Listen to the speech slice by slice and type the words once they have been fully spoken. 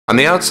On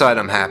the outside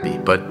I'm happy,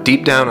 but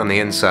deep down on the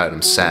inside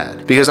I'm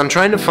sad. Because I'm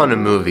trying to fund a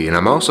movie and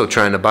I'm also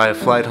trying to buy a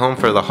flight home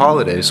for the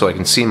holidays so I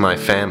can see my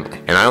family.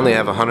 And I only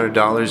have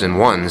 $100 in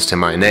ones to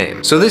my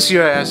name. So this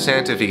year I asked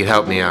Santa if he could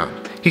help me out.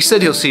 He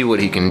said he'll see what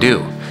he can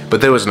do, but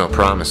there was no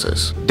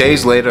promises.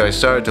 Days later I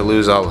started to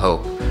lose all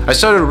hope. I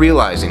started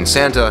realizing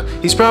Santa,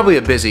 he's probably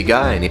a busy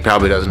guy and he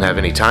probably doesn't have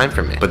any time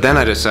for me. But then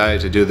I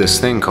decided to do this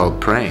thing called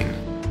praying.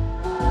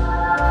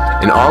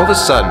 And all of a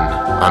sudden,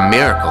 a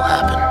miracle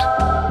happened.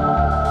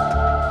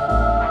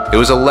 It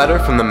was a letter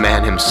from the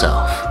man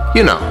himself.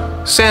 You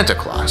know, Santa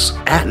Claus.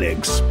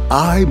 Alex,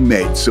 I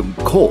made some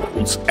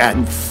calls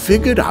and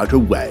figured out a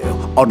way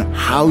on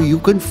how you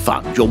can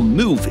fund your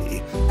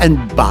movie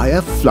and buy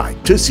a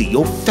flight to see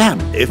your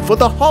family for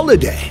the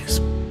holidays.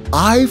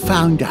 I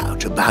found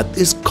out about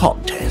this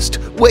contest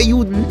where you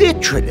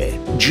literally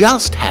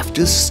just have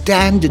to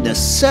stand in a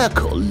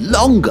circle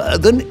longer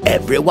than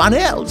everyone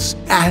else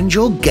and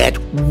you'll get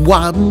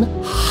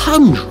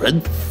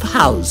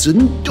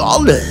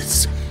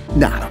 $100,000.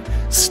 Now,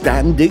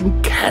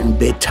 standing can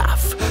be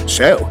tough,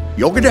 so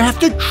you're going to have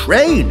to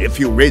train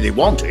if you really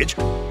want it.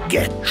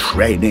 Get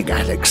training,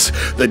 Alex.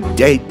 The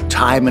date,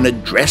 time, and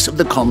address of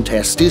the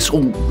contest is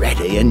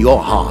already in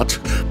your heart.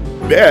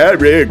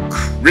 Merry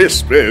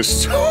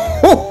Christmas!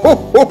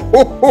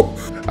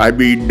 I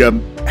mean,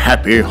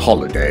 happy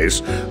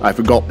holidays. I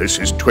forgot this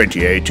is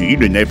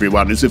 2018 and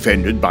everyone is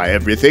offended by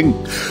everything.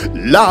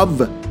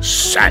 Love,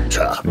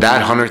 Santa.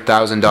 That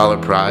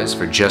 $100,000 prize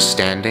for just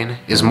standing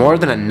is more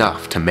than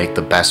enough to make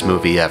the best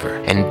movie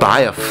ever and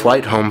buy a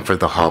flight home for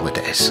the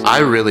holidays. I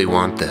really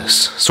want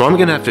this, so I'm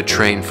gonna have to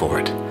train for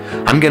it.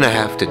 I'm gonna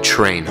have to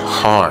train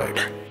hard.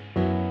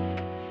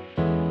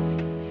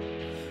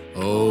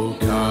 Oh,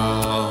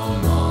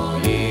 come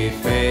all ye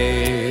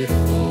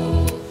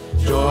faithful,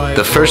 joy.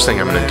 The first thing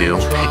I'm gonna do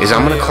is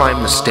I'm gonna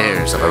climb the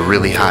stairs of a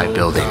really high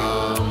building.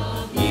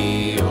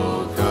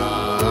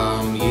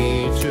 Come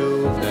ye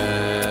to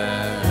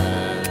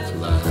Bethlehem.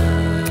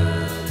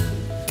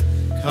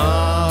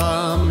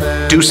 Come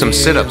and Do some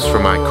sit-ups for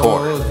my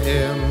core.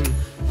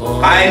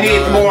 I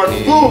need more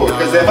food,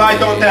 because if I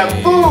don't have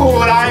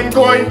food, I'm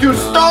going to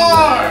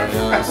starve!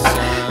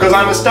 Because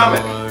I'm a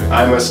stomach.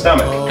 I'm a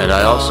stomach. And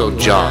I also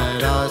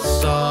jogged. Let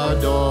us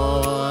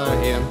adore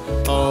him.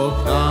 Oh,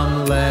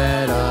 come,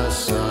 let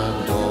us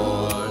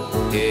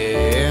adore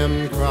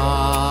him,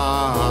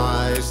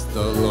 Christ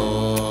the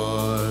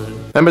Lord.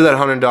 Remember that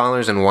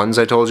 $100 in ones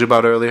I told you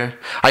about earlier?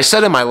 I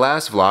said in my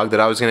last vlog that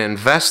I was going to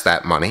invest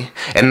that money,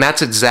 and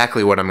that's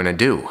exactly what I'm going to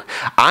do.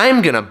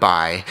 I'm going to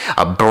buy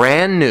a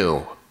brand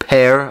new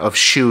pair of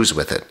shoes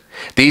with it.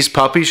 These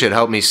puppies should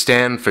help me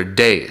stand for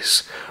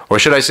days. Or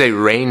should I say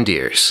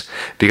reindeers?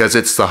 Because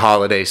it's the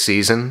holiday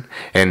season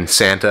and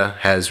Santa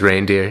has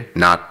reindeer,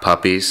 not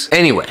puppies.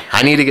 Anyway,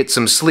 I need to get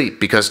some sleep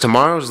because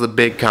tomorrow's the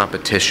big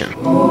competition.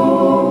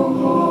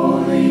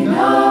 Oh, holy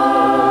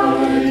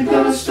night,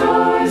 the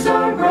stars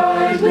are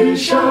brightly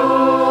shining.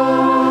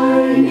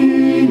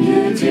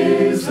 It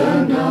is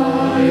the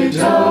night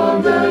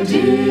of the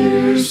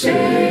dear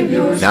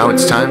Savior's Now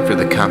it's time for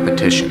the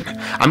competition.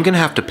 I'm gonna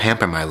have to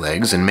pamper my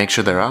legs and make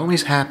sure they're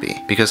always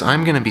happy because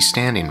I'm gonna be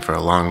standing for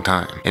a long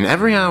time. And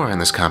every hour in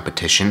this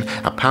competition,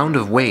 a pound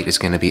of weight is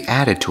gonna be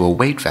added to a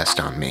weight vest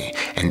on me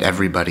and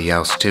everybody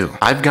else too.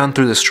 I've gone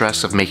through the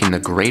stress of making the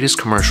greatest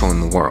commercial in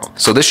the world,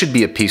 so this should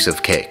be a piece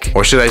of cake.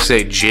 Or should I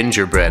say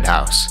gingerbread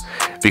house?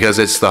 Because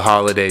it's the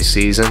holiday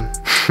season?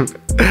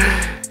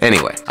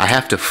 Anyway, I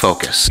have to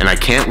focus, and I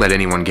can't let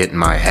anyone get in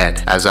my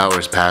head. As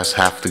hours pass,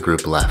 half the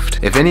group left.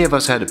 If any of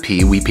us had to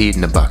pee, we peed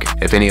in a bucket.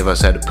 If any of us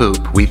had to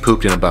poop, we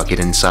pooped in a bucket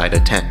inside a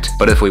tent.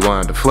 But if we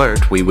wanted to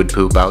flirt, we would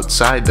poop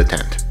outside the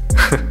tent.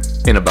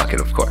 In a bucket,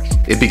 of course.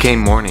 It became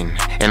morning,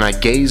 and I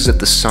gazed at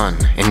the sun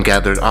and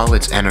gathered all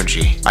its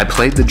energy. I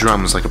played the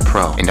drums like a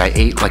pro, and I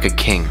ate like a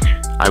king.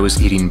 I was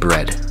eating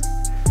bread.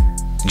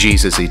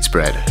 Jesus eats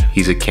bread.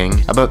 He's a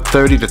king. About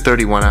 30 to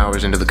 31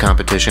 hours into the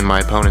competition,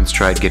 my opponents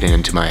tried getting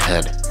into my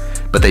head.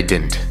 But they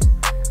didn't.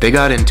 They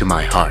got into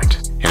my heart.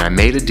 And I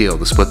made a deal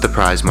to split the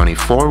prize money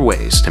 4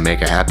 ways to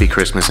make a happy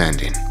Christmas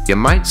ending. You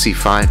might see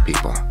 5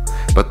 people,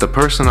 but the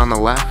person on the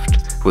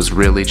left was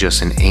really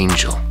just an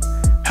angel,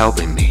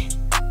 helping me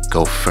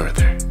go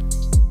further.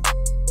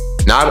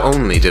 Not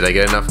only did I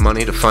get enough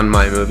money to fund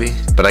my movie,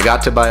 but I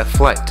got to buy a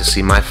flight to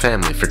see my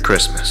family for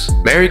Christmas.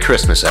 Merry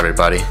Christmas,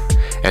 everybody.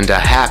 And a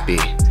happy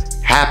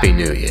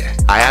New Year.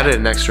 I added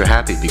an extra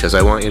happy because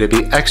I want you to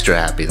be extra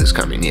happy this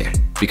coming year,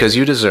 because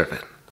you deserve it.